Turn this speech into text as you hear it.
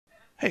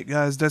Hey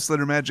guys,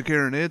 Desolator Magic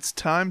here, and it's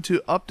time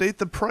to update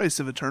the price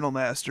of Eternal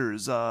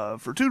Masters,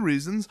 for two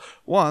reasons.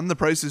 One, the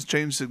price has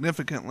changed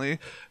significantly,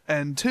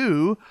 and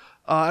two,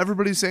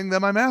 everybody's saying that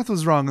my math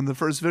was wrong in the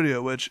first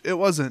video, which it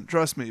wasn't,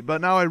 trust me.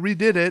 But now I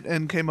redid it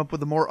and came up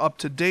with a more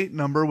up-to-date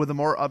number with a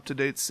more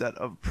up-to-date set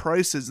of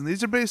prices. And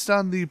these are based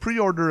on the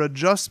pre-order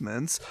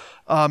adjustments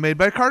made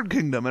by Card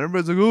Kingdom. And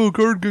everybody's like, oh,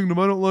 Card Kingdom,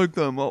 I don't like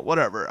them. Well,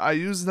 whatever. I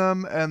use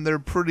them and they're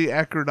pretty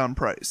accurate on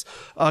price.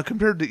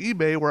 Compared to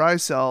eBay, where I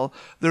sell,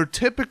 they're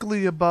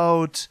typically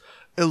about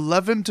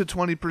 11 to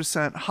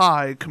 20%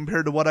 high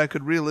compared to what I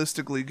could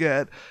realistically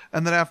get,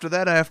 and then after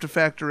that I have to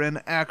factor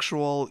in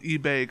actual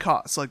eBay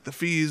costs, like the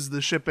fees,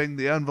 the shipping,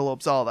 the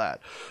envelopes, all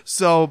that.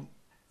 So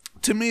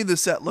to me, the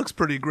set looks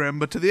pretty grim,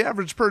 but to the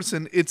average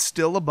person, it's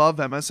still above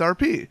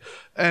MSRP.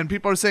 And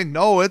people are saying,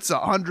 no, it's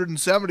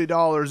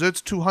 $170,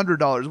 it's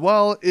 $200.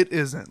 Well, it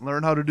isn't.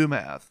 Learn how to do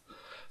math.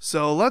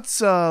 So let's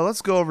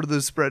go over to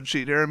this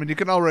spreadsheet here. I mean, you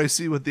can already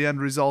see what the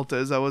end result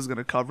is. I was going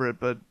to cover it,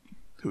 but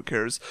who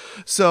cares?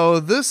 So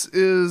this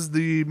is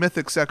the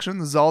mythic section.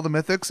 This is all the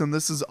mythics, and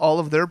this is all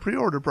of their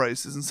pre-order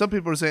prices. And some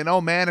people are saying,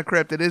 oh, Mana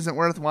Crypt, it isn't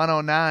worth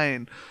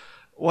 $109.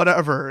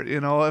 Whatever.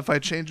 You know, if I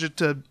change it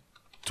to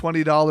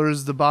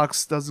 $20, the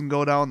box doesn't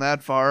go down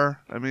that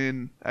far. I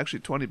mean,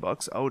 actually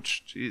 $20.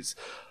 Ouch. Jeez.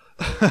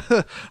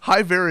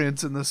 High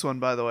variance in this one,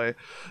 by the way.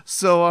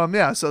 So,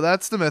 yeah, so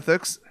that's the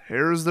mythics.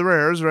 Here's the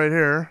rares right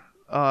here.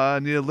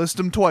 And you list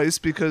them twice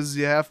because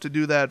you have to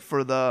do that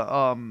for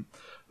the,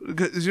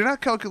 because you're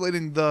not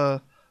calculating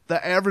the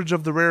average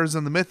of the rares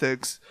and the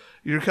mythics.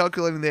 You're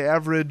calculating the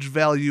average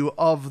value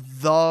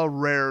of the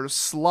rare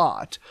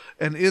slot.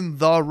 And in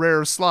the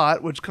rare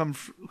slot, which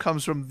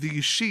comes from the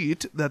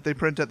sheet that they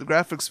print at the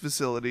graphics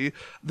facility,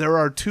 there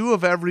are 2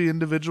 of every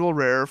individual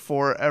rare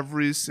for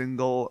every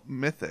single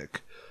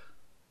mythic.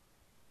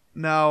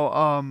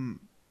 Now,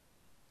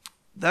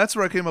 that's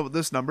where I came up with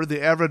this number.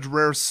 The average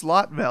rare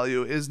slot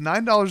value is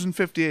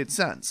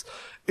 $9.58.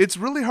 It's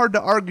really hard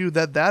to argue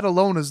that that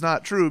alone is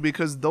not true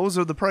because those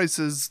are the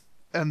prices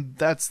and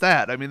that's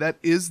that. I mean, that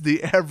is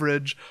the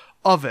average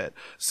of it.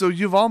 So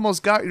you've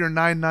almost got your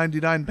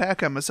 $9.99 pack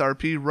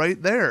MSRP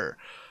right there.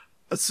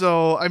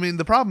 So, I mean,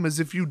 the problem is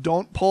if you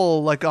don't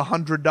pull like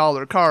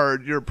 $100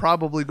 card, you're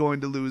probably going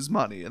to lose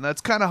money. And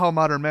that's kind of how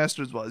Modern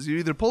Masters was. You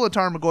either pull a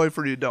Tarmogoyf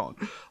or you don't.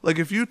 Like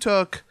if you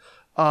took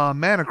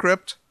Mana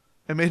Crypt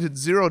and made it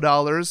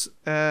 $0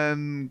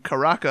 and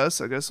Caracas,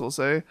 I guess we'll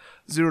say,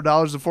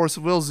 $0, the Force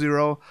of Will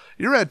 0,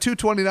 you're at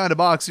 $2.29 a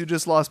box, you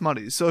just lost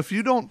money. So if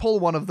you don't pull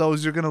one of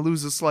those, you're going to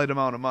lose a slight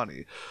amount of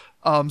money.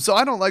 So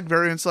I don't like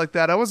variants like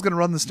that. I was going to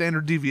run the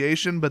standard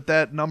deviation, but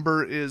that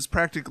number is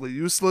practically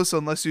useless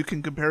unless you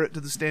can compare it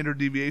to the standard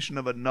deviation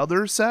of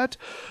another set.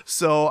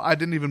 So I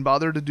didn't even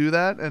bother to do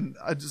that, and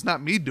it's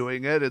not me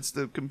doing it, it's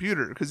the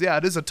computer. Because yeah,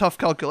 it is a tough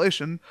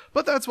calculation,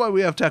 but that's why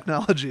we have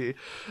technology.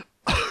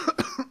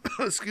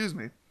 Excuse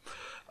me.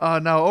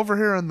 Now over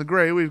here in the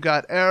gray, we've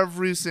got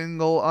every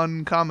single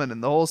uncommon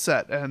in the whole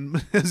set,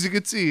 and as you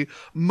can see,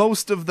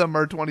 most of them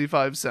are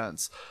 25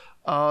 cents.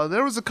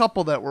 There was a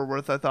couple that were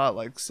worth, I thought,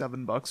 like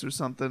 $7 or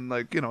something.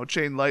 Like, you know,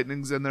 Chain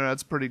Lightning's in there.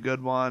 That's a pretty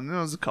good one. There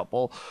was a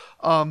couple.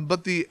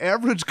 But the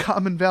average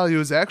common value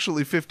is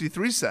actually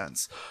 53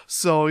 cents.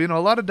 So, you know, a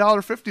lot of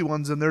 $1.50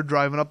 ones in there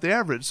driving up the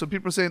average. So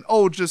people are saying,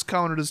 oh, just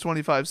count it as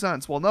 25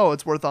 cents. Well, no,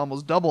 it's worth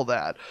almost double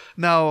that.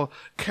 Now,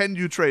 can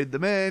you trade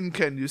them in?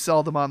 Can you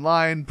sell them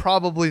online?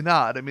 Probably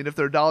not. I mean, if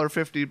they're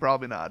 $1.50,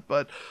 probably not.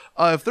 But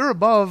if they're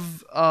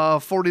above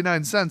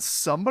 49 cents,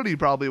 somebody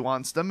probably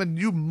wants them. And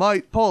you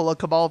might pull a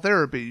Cabal Therapy.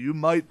 You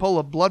might pull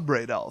a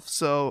Bloodbraid Elf.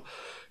 So,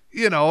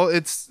 you know,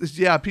 it's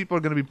yeah, people are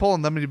going to be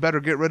pulling them and you better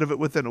get rid of it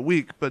within a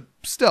week. But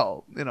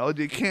still, you know,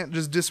 you can't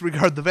just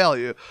disregard the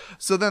value.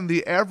 So then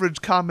the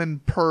average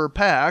common per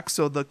pack,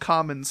 so the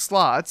common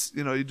slots,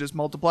 you know, you just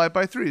multiply it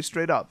by 3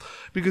 straight up.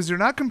 Because you're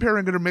not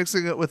comparing it or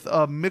mixing it with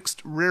a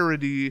mixed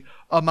rarity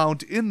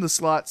amount in the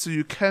slot, so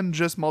you can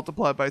just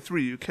multiply it by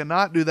 3. You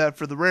cannot do that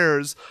for the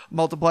rares,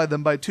 multiply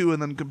them by 2, and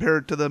then compare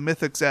it to the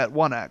mythics at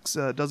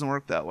 1x. It doesn't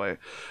work that way.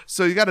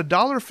 So you got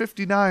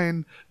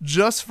 $1.59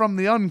 just from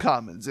the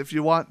uncommons, if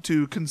you want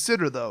to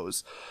consider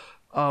those,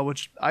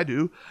 which I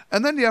do.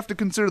 And then you have to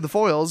consider the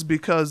foils,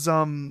 because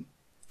in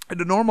a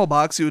normal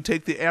box, you would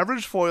take the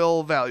average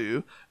foil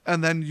value,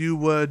 and then you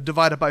would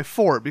divide it by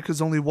 4,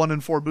 because only 1 in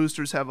 4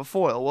 boosters have a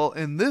foil. Well,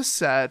 in this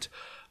set,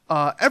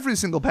 every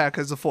single pack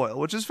has a foil,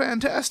 which is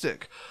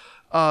fantastic.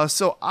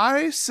 So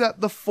I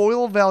set the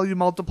foil value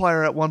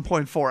multiplier at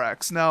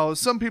 1.4x. Now,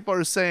 some people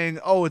are saying,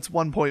 oh, it's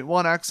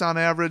 1.1x on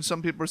average.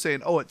 Some people are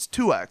saying, oh, it's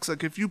 2x.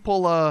 Like if you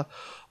pull a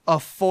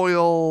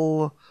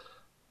foil,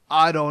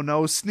 I don't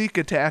know, sneak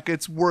attack,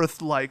 it's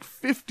worth like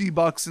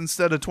 $50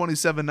 instead of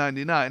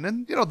 $27.99.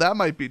 And, you know, that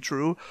might be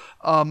true.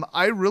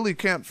 I really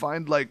can't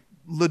find like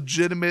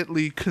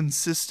legitimately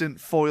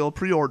consistent foil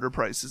pre-order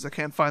prices. I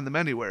can't find them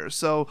anywhere.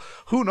 So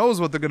who knows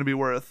what they're going to be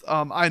worth.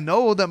 I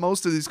know that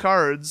most of these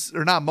cards,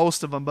 or not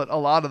most of them, but a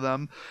lot of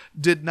them,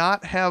 did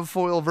not have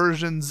foil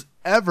versions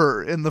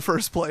ever in the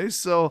first place.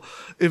 So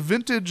if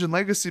vintage and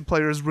legacy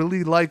players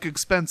really like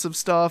expensive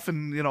stuff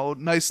and,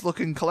 nice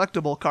looking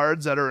collectible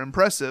cards that are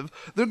impressive,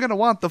 they're going to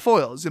want the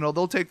foils.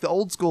 They'll take the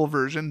old school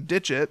version,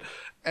 ditch it,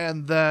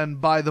 and then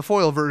buy the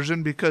foil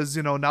version because,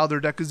 now their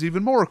deck is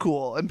even more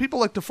cool. And people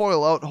like to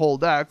foil out whole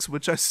decks,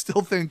 which I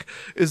still think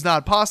is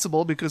not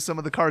possible because some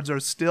of the cards are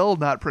still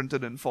not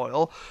printed in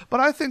foil. But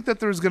I think that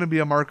there's going to be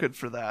a market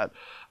for that.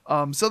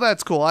 So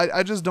that's cool.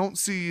 I just don't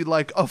see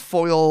like a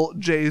foil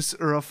Jace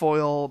or a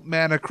foil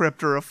Mana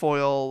Crypt or a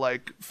foil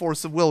like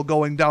Force of Will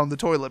going down the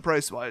toilet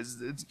price-wise.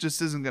 It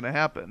just isn't going to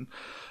happen.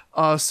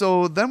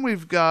 So then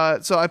we've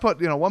got, so I put,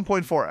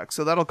 1.4x,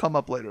 so that'll come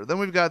up later. Then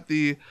we've got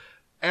the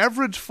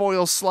average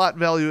foil slot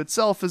value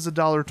itself is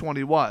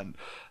 $1.21.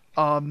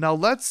 Now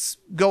let's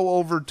go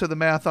over to the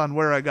math on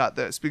where I got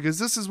this, because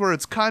this is where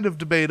it's kind of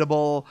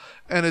debatable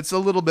and it's a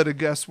little bit of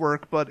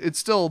guesswork, but it's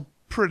still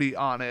pretty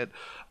on it.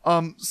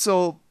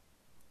 So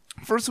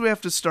first we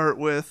have to start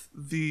with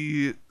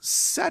the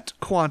set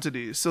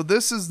quantity. So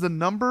this is the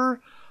number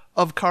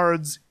of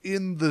cards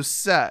in the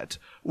set,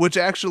 which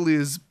actually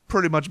is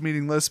pretty much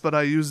meaningless, but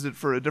I used it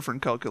for a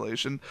different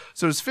calculation.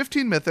 So there's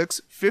 15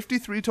 mythics,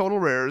 53 total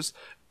rares,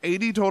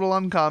 80 total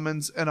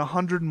uncommons, and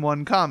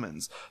 101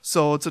 commons.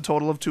 So it's a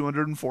total of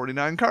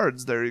 249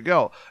 cards. There you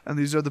go. And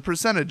these are the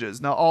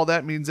percentages. Now, all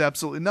that means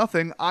absolutely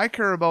nothing. I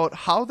care about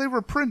how they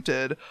were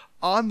printed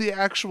on the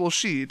actual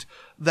sheet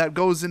that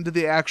goes into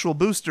the actual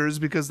boosters,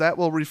 because that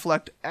will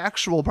reflect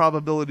actual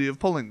probability of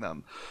pulling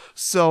them.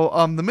 So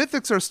the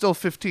mythics are still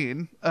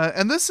 15.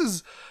 And this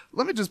is,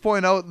 let me just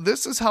point out,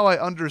 this is how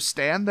I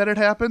understand that it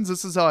happens.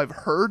 This is how I've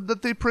heard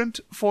that they print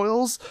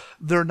foils.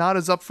 They're not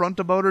as upfront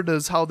about it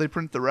as how they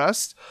print the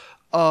rest.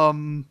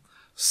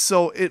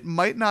 So it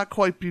might not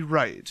quite be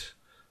right.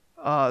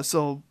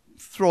 So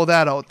throw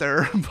that out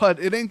there, but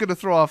it ain't going to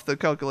throw off the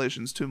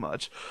calculations too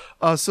much.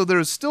 So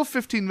there's still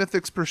 15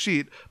 mythics per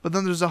sheet, but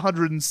then there's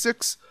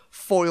 106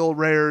 foil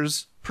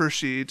rares per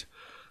sheet,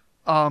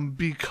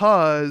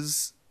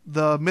 because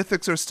the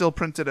mythics are still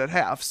printed at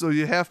half. So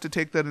you have to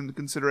take that into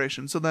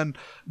consideration. So then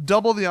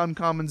double the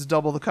uncommons,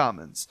 double the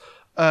commons.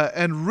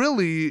 And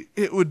really,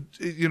 it would,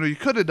 you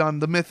could have done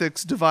the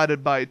mythics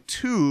divided by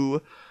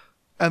 2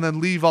 and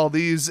then leave all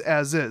these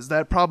as is.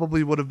 That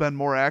probably would have been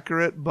more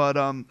accurate, but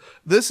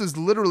this is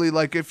literally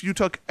like if you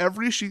took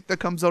every sheet that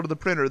comes out of the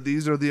printer,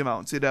 these are the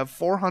amounts. You'd have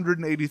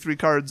 483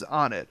 cards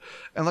on it.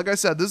 And like I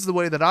said, this is the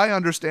way that I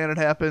understand it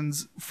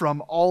happens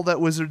from all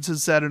that Wizards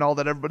has said and all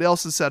that everybody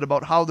else has said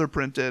about how they're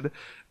printed.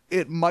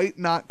 It might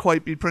not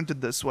quite be printed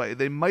this way.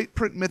 They might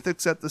print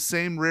mythics at the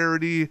same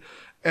rarity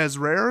as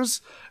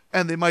rares,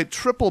 and they might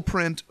triple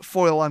print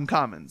foil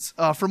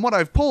uncommons. From what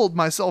I've pulled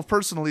myself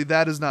personally,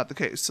 that is not the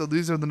case. So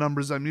these are the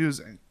numbers I'm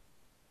using.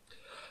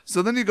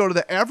 So then you go to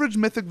the average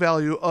mythic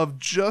value of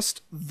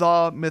just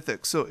the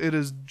mythics. So it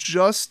is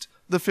just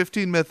the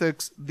 15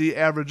 mythics, the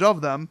average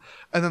of them,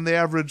 and then the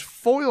average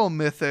foil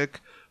mythic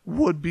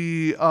would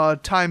be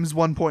times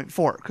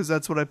 1.4, because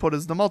that's what I put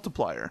as the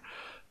multiplier.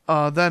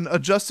 Then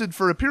adjusted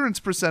for appearance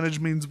percentage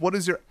means what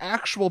is your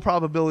actual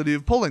probability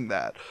of pulling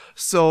that.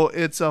 So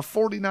it's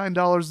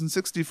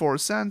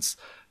 $49.64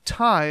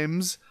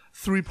 times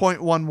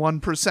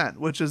 3.11%,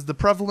 which is the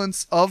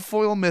prevalence of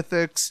foil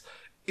mythics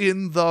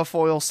in the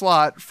foil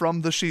slot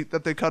from the sheet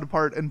that they cut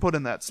apart and put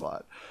in that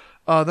slot.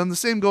 Then the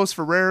same goes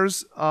for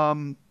rares.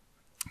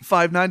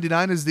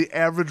 $5.99 is the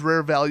average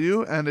rare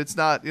value, and it's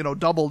not,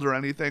 doubled or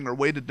anything or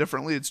weighted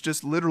differently. It's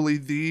just literally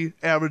the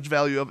average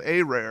value of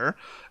a rare.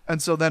 And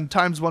so then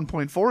times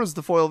 1.4 is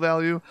the foil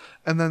value,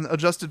 and then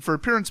adjusted for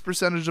appearance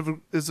percentage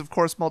is of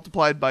course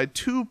multiplied by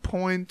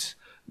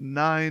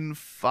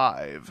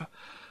 2.95.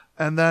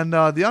 And then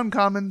the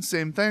uncommon,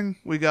 same thing.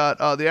 We got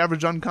the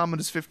average uncommon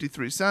is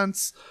 53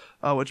 cents,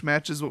 which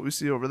matches what we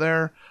see over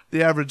there.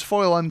 The average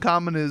foil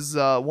uncommon is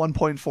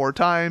 1.4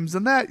 times,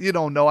 and that you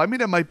don't know. I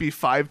mean, it might be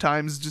 5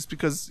 times just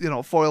because,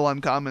 foil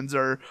uncommons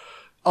are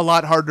a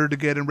lot harder to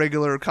get, and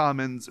regular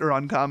commons or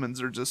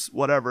uncommons are just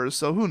whatever,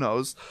 so who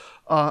knows.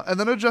 And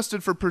then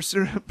adjusted for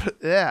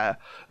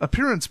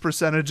appearance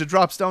percentage, it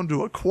drops down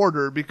to a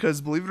quarter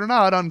because, believe it or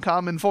not,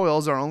 uncommon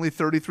foils are only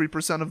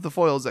 33% of the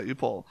foils that you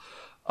pull.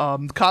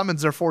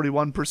 Commons are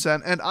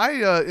 41%, and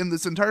I, in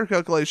this entire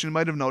calculation, you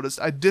might have noticed,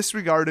 I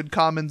disregarded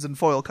commons and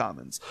foil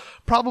commons.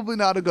 Probably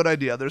not a good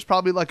idea. There's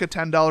probably like a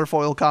 $10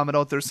 foil common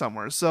out there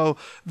somewhere. So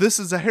this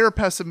is a hair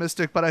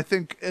pessimistic, but I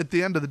think at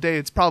the end of the day,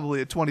 it's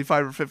probably a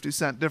 25 or 50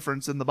 cent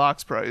difference in the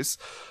box price.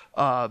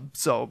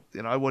 So,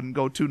 I wouldn't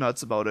go too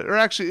nuts about it. Or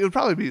actually, it would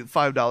probably be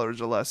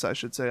 $5 or less, I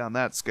should say, on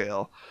that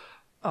scale.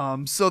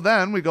 So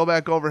then we go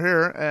back over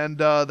here, and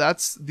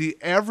that's the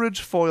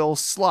average foil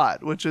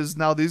slot, which is,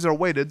 now these are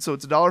weighted, so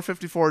it's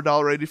 $1.54,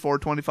 $1.84,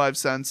 25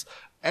 cents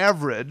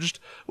averaged,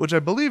 which I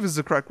believe is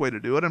the correct way to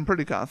do it. I'm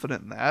pretty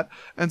confident in that.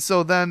 And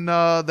so then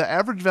the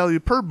average value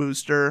per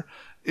booster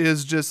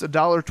is just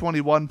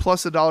 $1.21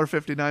 plus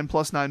 $1.59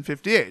 plus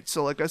 $9.58.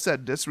 So like I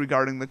said,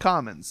 disregarding the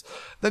commons.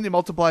 Then you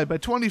multiply it by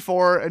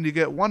 24 and you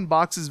get one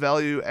box's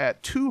value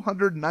at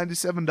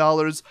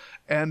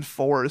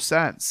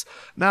 $297.04.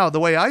 Now, the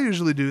way I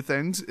usually do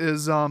things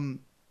is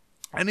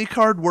any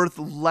card worth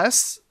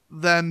less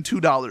than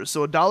 $2,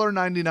 so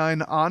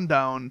 $1.99 on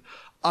down,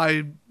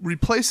 I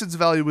replace its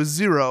value with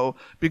 0,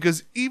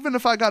 because even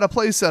if I got a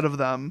playset of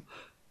them,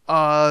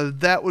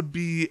 that would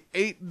be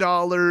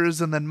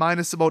 $8 and then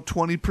minus about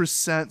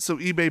 20%. So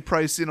eBay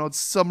price, it's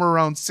somewhere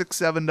around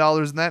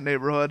 $6-7 in that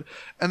neighborhood.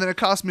 And then it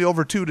cost me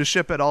over $2 to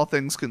ship it, all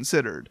things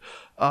considered.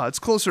 It's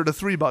closer to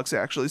 $3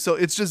 actually. So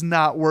it's just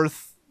not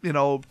worth,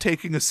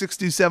 taking a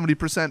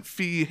 60-70%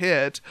 fee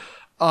hit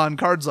on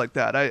cards like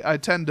that. I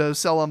tend to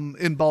sell them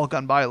in bulk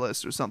on buy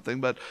list or something,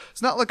 but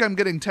it's not like I'm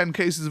getting 10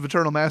 cases of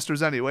Eternal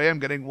Masters anyway. I'm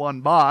getting 1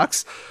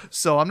 box,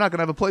 so I'm not going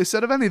to have a play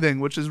set of anything,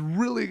 which is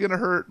really going to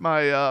hurt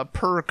my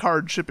per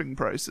card shipping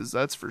prices,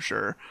 that's for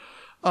sure.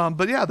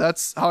 But yeah,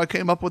 that's how I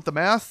came up with the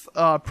math.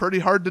 Pretty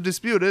hard to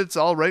dispute it. It's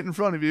all right in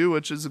front of you,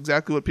 which is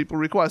exactly what people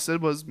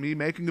requested, was me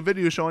making a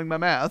video showing my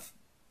math.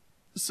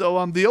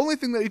 So the only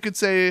thing that you could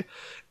say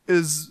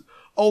is,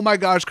 oh my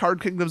gosh,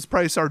 Card Kingdom's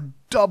price are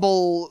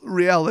double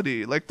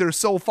reality. Like, they're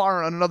so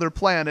far on another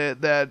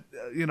planet that,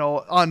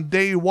 on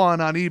day one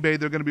on eBay,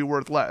 they're going to be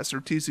worth less, or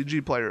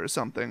TCG Player or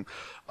something.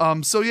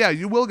 So yeah,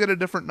 you will get a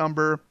different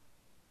number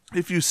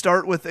if you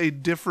start with a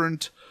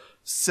different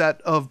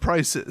set of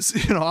prices,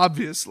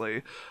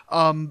 obviously.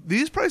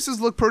 These prices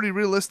look pretty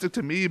realistic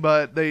to me,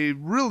 but they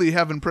really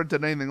haven't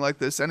printed anything like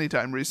this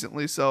anytime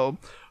recently, so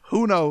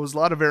who knows? A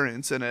lot of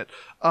variance in it.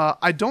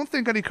 I don't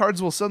think any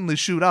cards will suddenly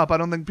shoot up. I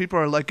don't think people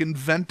are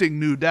inventing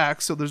new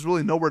decks, so there's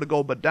really nowhere to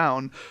go but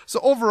down. So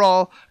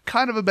overall,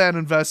 kind of a bad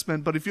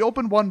investment, but if you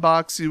open 1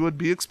 box, you would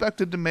be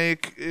expected to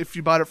make, if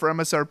you bought it for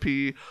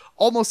MSRP,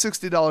 almost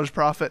 $60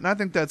 profit, and I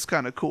think that's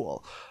kind of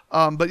cool.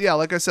 But yeah,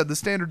 like I said, the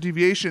standard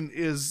deviation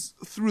is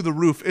through the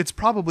roof. It's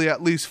probably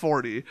at least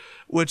 40,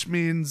 which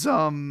means,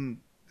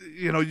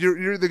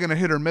 you're either going to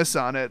hit or miss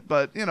on it,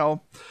 but,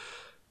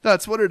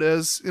 that's what it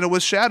is.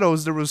 With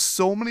Shadows, there was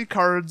so many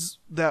cards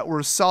that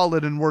were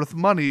solid and worth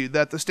money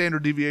that the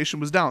standard deviation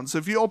was down. So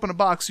if you open a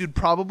box, you'd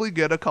probably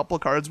get a couple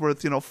cards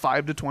worth,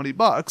 $5 to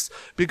 $20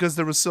 because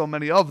there was so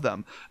many of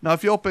them. Now,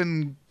 if you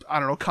open,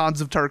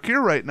 Khans of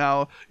Tarkir right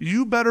now,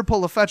 you better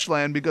pull a fetch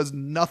land because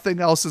nothing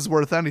else is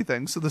worth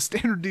anything. So the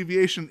standard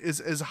deviation is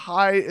as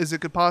high as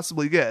it could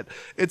possibly get.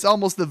 It's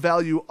almost the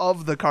value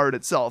of the card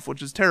itself,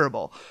 which is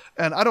terrible.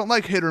 And I don't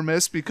like hit or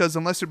miss because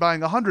unless you're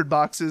buying 100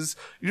 boxes,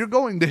 you're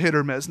going to hit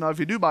or miss. Now, if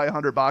you do buy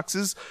 100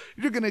 boxes,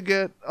 you're going to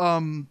get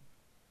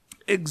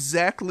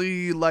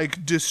exactly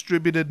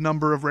distributed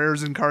number of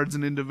rares and cards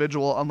in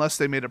individual unless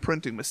they made a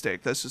printing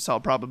mistake. That's just how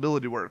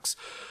probability works.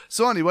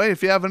 So anyway,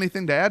 if you have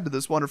anything to add to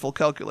this wonderful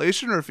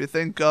calculation, or if you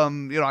think I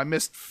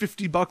missed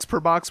 $50 per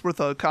box worth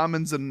of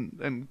commons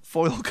and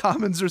foil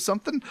commons or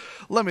something,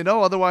 let me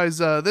know. Otherwise,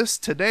 this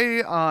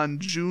today on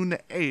June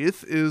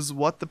 8th is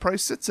what the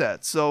price sits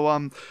at.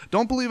 So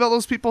don't believe all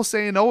those people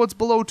saying, oh, it's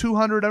below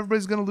 200,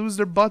 everybody's going to lose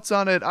their butts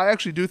on it. I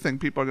actually do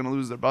think people are going to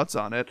lose their butts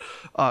on it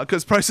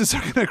because prices are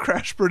going to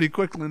crash pretty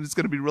quickly and it's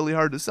going to be really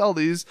hard to sell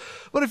these.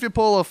 But if you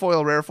pull a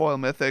foil rare, foil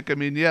mythic,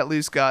 you at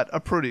least got a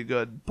pretty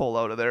good pull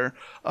out of there.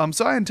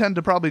 So I intend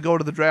to probably go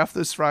to the draft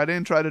this Friday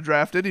and try to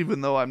draft it,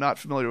 even though I'm not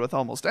familiar with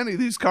almost any of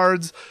these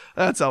cards.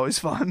 That's always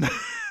fun.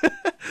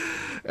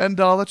 And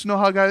I'll let you know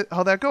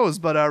how that goes.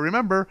 But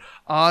remember,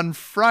 on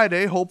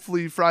Friday,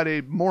 hopefully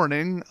Friday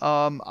morning,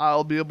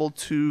 I'll be able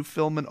to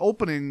film an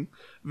opening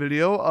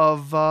video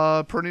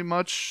of pretty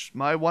much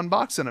my 1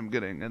 box that I'm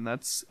getting, and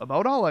that's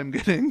about all I'm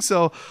getting.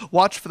 So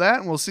watch for that,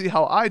 and we'll see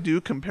how I do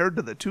compared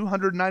to the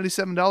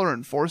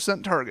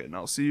 $297.04 target. And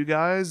I'll see you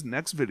guys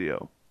next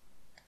video.